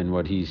more than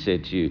what he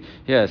said to you.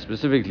 Here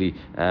specifically,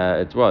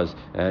 it was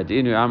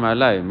he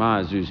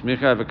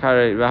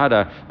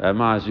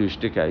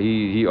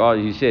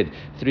said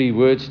 3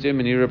 words to him,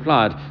 and he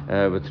replied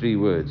with 3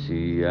 words.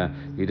 He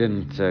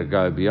didn't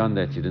go beyond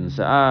that. He didn't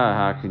say,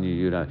 how can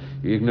you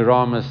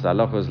ignoramus,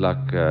 Allah was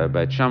like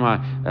Beit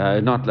Shammai,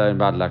 not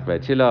like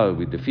Beit Hillel,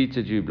 we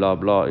defeated you, blah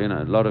blah.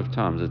 A lot of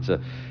times it's a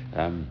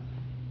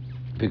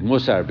big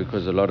musar,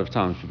 because a lot of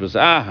times people say,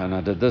 and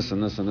I did this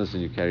and this and this,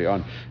 and you carry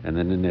on, and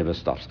then it never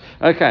stops.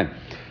 Okay,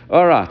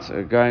 all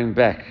right, going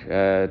back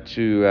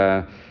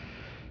to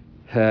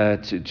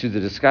the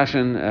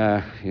discussion,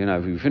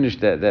 we finished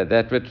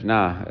that bit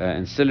now.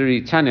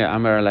 Ancillary Tanya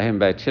Amar Lahim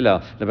Beit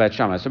Hillel LeBeit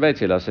Shammai. So Beit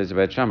Hillel says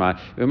Beit Shammai,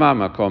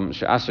 Makom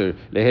she'asur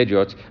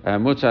lehedyot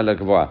mutar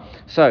legvoa.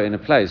 So in a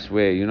place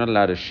where you're not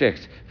allowed to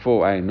shecht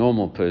for a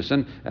normal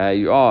person,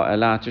 you are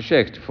allowed to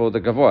shecht for the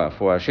gavoa,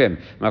 for Hashem.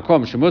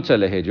 Makom shemutar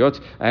lehedyot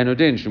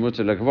einudin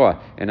shemutar legvoa.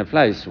 In a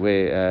place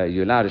where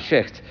you're allowed to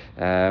shecht,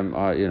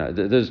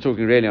 this is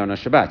talking really on a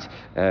Shabbat,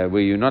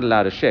 where you're not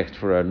allowed to shecht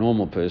for a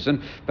normal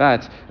person,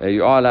 but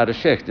you are allowed to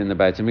shecht in the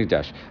Beit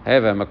HaMikdash.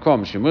 However,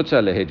 makom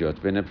shemutar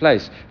lehedyot, but in a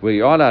place where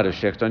you are allowed to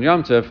shecht on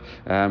Yom Tov,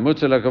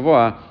 mutar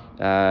legavoa,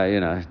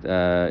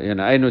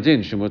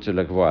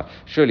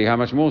 surely how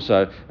much more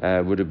so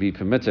would it be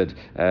permitted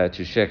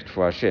to shecht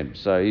for Hashem?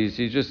 So he's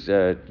just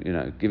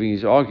giving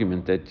his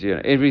argument that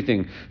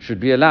everything should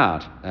be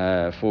allowed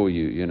for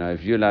you.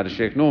 If you're allowed to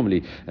shecht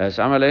normally,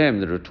 so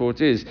Amalehem, the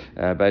retort is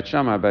Beit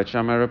Shammai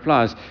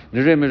replies,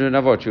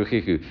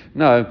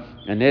 no,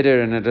 a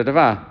neder and a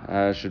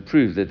dadava should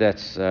prove that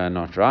that's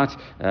not right.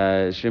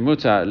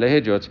 Shemuta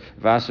lehejot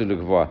vasu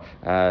lugvoa.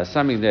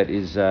 Something that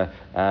is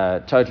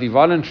totally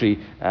voluntary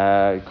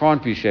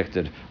can't be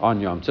shechted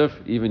on Yom Tov.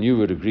 Even you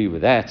would agree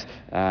with that.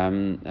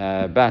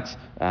 But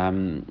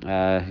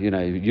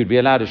you'd be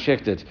allowed to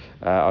shecht it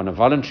on a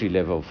voluntary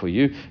level for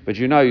you, but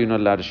you're not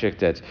allowed to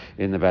shecht it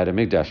in the Beit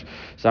HaMikdash.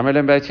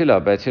 Samelem Beit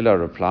Hillel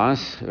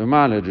replies,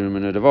 Umar ledrum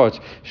and nedavot,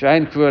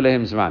 she'ein kvur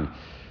lehem zman.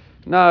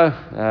 No,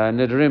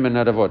 nedarim and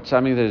nedavot,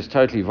 something that is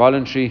totally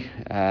voluntary,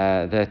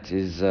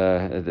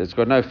 that's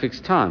got no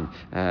fixed time,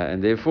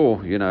 and therefore,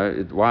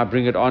 why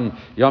bring it on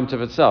Yom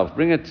Tov itself?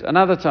 Bring it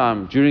another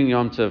time during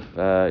Yom Tov,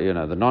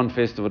 the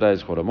non-festival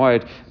days, Chol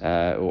HaMoed,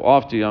 or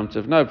after Yom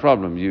Tov, no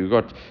problem. You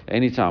got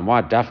any time.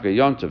 Why dafka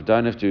Yom Tov?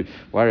 Don't have to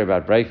worry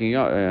about breaking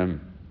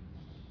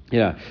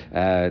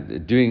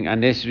doing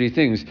unnecessary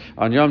things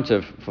on Yom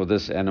Tov for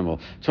this animal.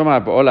 Toma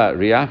ba'ola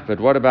riyah, but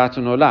what about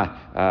an olah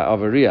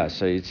of a riyah?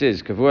 So it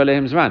says, Kavua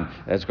lehem zman,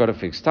 it's got a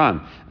fixed time.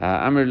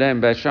 Amr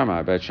lehem Beit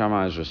Shammai, Beit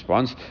Shammai's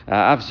response,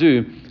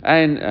 Afzu,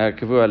 ein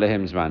Kavua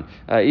lehem zman.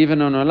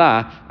 Even on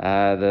olah,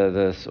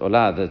 the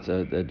olah,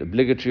 the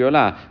obligatory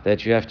olah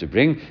that you have to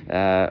bring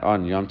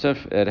on Yom Tov,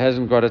 it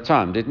hasn't got a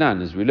time. Did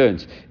none, as we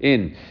learned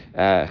in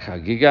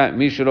Chagiga,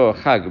 Mishalo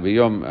Chag,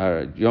 Yom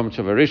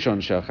Tov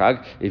Rishon Shel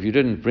Chag, if you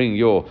didn't bring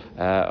your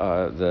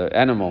the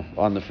animal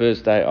on the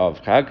first day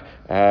of Chag,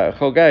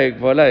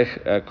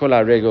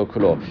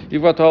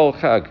 you've got the whole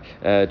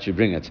Chag to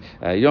bring it.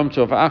 Yom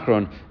Tov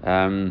Achron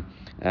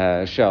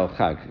Shel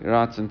Chag,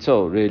 right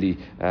until really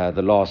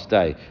the last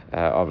day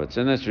of it.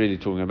 And that's really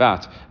talking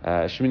about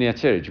Shmini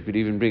Atzeret. You could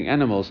even bring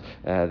animals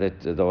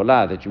that the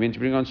olah that you're meant to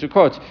bring on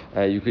Sukkot.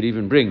 You could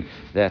even bring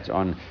that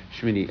on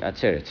Shmini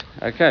Atzeret.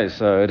 Okay,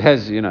 so it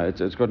has,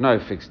 it's got no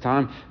fixed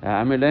time.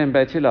 Amileim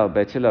Beit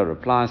Hillel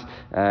replies,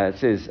 it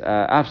says,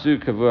 Afzu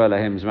Kavua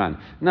Lahem Zman.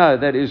 No,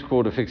 that is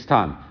called a fixed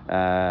time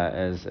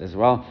as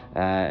well.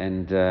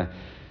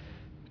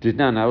 Did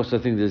none. I also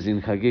think there's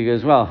in Chagiga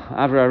as well.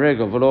 Avra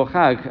regel v'lo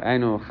chag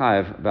eino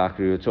chayav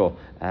b'akriyuto.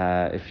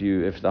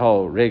 If the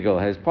whole regel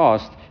has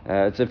passed,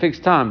 it's a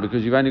fixed time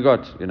because you've only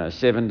got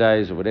 7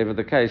 days or whatever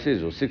the case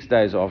is, or 6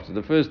 days after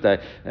the first day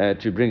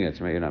to bring it.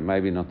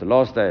 Maybe not the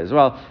last day as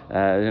well.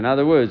 In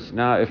other words,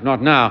 now if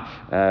not now,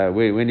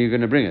 when are you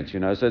going to bring it?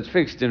 So it's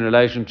fixed in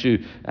relation to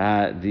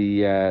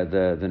the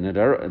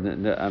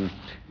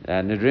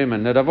Nedrim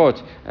and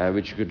Nedavot,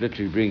 which you could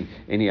literally bring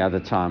any other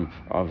time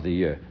of the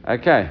year.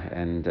 Okay,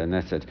 and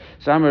that's it.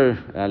 Samar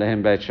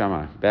Alehem Beit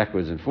Shammai,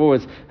 backwards and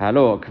forwards.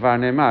 Halo Kvar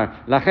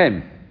Ne'mar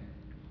Lachem.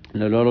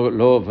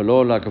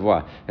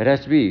 It has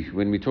to be,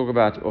 when we talk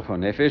about Ochel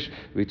Nefesh,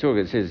 it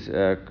says,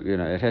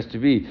 it has to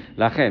be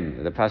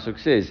Lachem. The Pasuk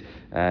says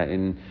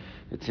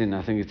it's in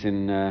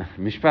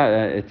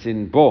Mishpat, it's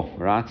in Bo,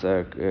 right?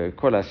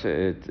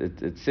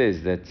 It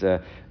says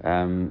that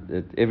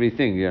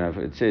everything,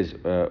 it says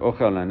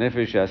Ochel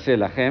Nefesh Yaseh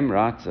Lachem,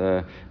 right?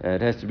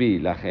 It has to be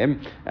Lachem,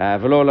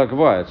 V'lo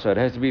Lagvoa, so it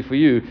has to be for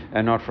you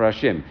and not for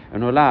Hashem.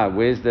 And Olah,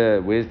 where's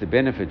the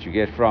benefit you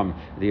get from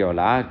the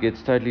Olah? It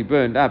gets totally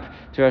burned up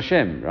to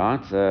Hashem,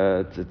 right?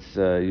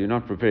 You're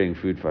not preparing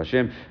food for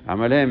Hashem.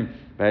 Amalem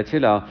Beit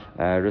Hillel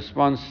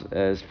response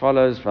as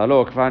follows: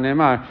 V'alo kvar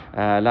ne'mar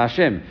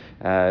LaHashem.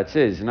 It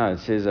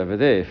says over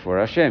there for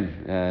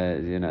Hashem.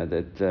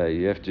 That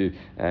you have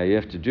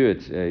to do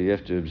it. You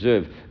have to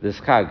observe this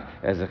Chag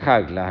as a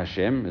Chag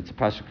LaHashem. It's a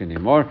pasuk in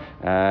Emor,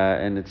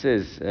 and it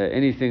says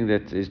anything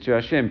that is to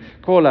Hashem,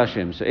 call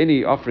Hashem. So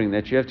any offering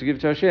that you have to give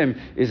to Hashem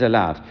is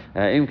allowed.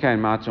 Im kain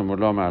matzom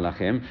lomar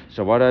lachem.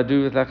 So what do I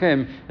do with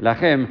lachem?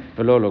 Lachem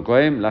v'lo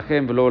logoim,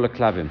 lachem v'lo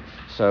leklavim.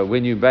 So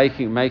when you're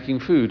making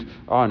food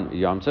on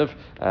Yom Tov,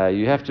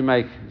 you have to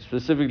make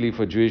specifically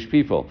for Jewish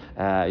people.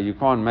 You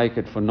can't make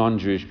it for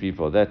non-Jewish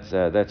people.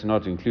 That's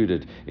not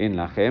included in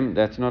lachem.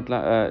 That's not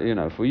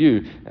for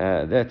you.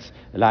 That's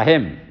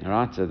lahem,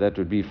 right? So that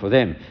would be for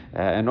them.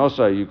 And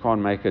also you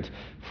can't make it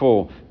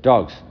for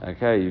dogs.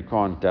 Okay, you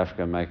can't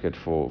dafka make it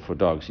for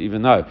dogs.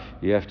 Even though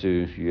you have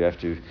to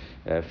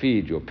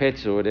feed your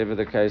pets or whatever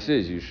the case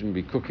is, you shouldn't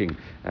be cooking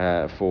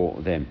for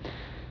them.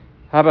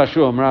 Another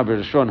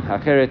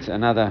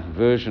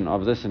version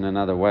of this and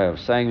another way of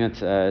saying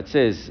it. It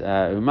says,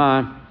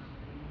 Makom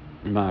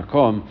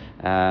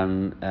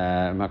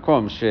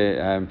she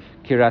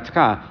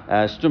kiratcha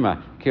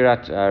stuma.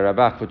 Kirat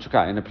Rabach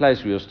Futuka, in a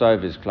place where your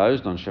stove is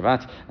closed on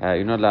Shabbat,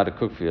 you're not allowed to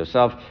cook for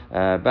yourself,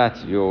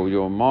 but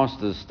your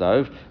master's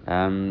stove,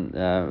 Rabach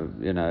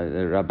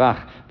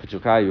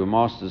Futuka, your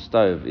master's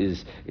stove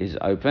is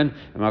open.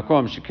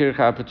 Makom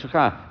Shekircha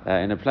Futuka,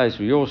 in a place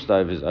where your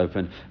stove is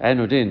open,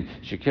 Anudin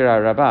Shekira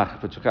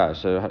Rabach Futuka.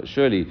 So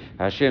surely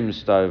Hashem's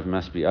stove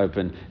must be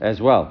open as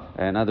well.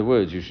 In other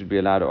words, you should be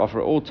allowed to offer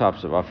all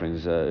types of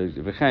offerings.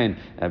 V'chein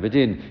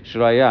Bedin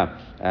Shuraya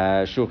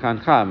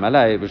Shulchancha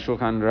Malay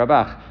V'Shulchan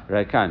Rabach.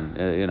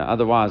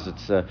 Otherwise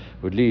it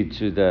would lead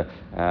to the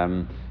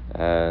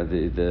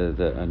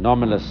the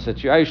anomalous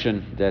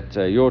situation that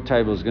your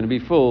table is going to be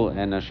full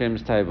and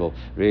Hashem's table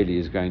really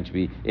is going to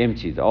be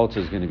empty. The altar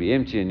is going to be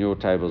empty and your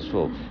table is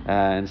full.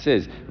 And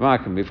says,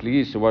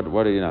 so what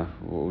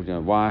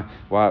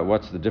why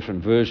what's the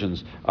different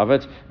versions of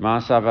it?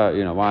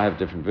 Ma'asava, why have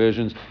different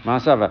versions?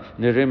 Ma'asava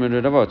nirim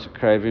udavot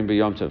kravim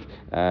b'yom tov.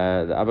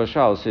 The Abba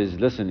Shal says,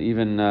 listen,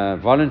 even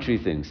voluntary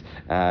things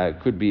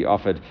could be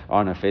offered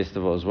on a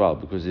festival as well,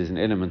 because there's an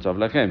element of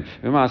lachem.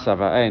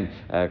 Ma'asava ein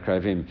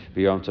kravim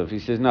b'yom tov. He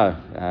says no,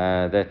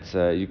 that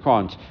you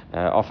can't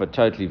offer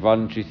totally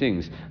voluntary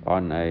things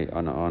on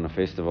a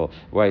festival.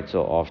 Wait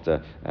till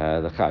after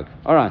the Chag.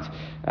 All right.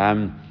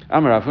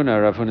 Amar Rav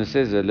Huna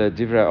says,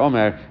 Divrei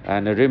Omer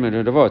Nerim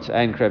Udavot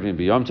Ein Kravim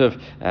B'Yom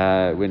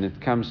Tov. When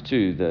it comes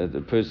to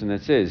the person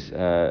that says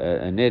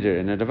a neder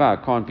and a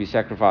davar can't be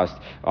sacrificed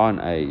on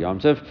a Yom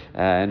Tov,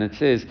 and it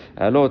says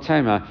Lo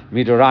Tema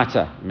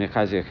Midorata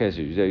Mechazia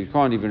Chezu. You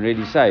can't even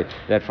really say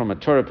that from a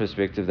Torah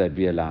perspective they'd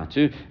be allowed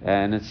to.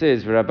 And it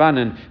says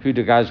V'Rabbanan Hu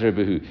Degazre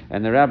Behu,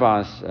 and the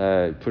rabbis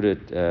put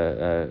it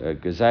a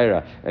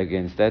gezerah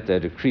against that. They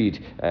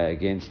decreed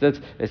against it.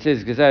 It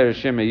says Gezerah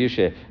Shema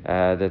Yushe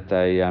that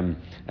they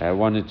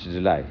wanted to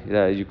delay.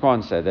 You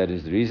can't say that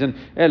is the reason.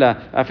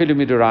 Ella afilu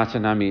midorata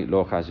nami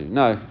lo chazu.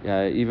 No,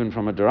 even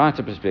from a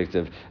dorata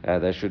perspective,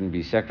 they shouldn't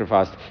be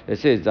sacrificed. It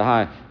says the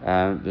high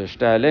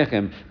shtai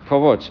lechem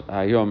kavot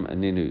hayom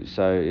ninu.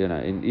 So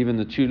even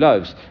the two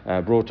loaves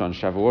brought on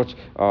Shavuot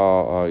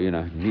are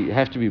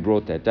have to be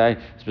brought that day.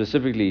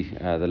 Specifically,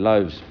 the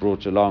loaves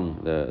brought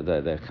along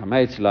the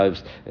chametz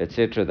loaves,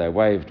 etc. They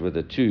waved with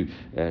the two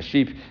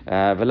sheep.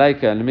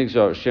 V'leika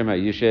lemigzor shema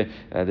yishe.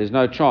 There's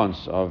no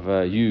chance of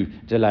you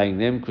delaying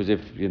them, because if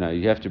you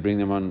have to bring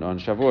them on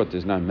Shavuot,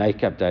 there's no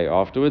makeup day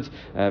afterwards.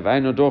 And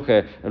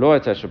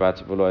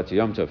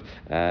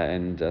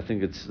I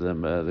think it's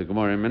the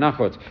Gemara in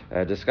Menachot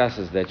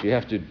discusses that you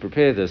have to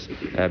prepare this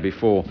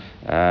before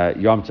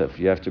Yom Tov.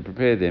 You have to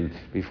prepare them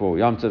before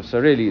Yom Tov. So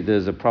really,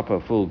 there's a proper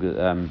full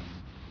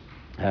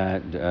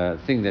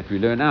thing that we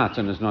learn out,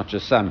 and it's not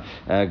just some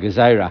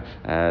gezerah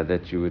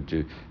that you would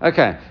do.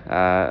 Okay,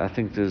 I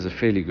think there's a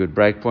fairly good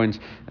break point.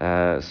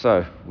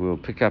 So we'll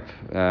pick up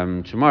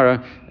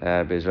tomorrow.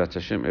 Be'ezrat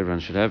Hashem, everyone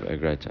should have a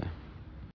great day.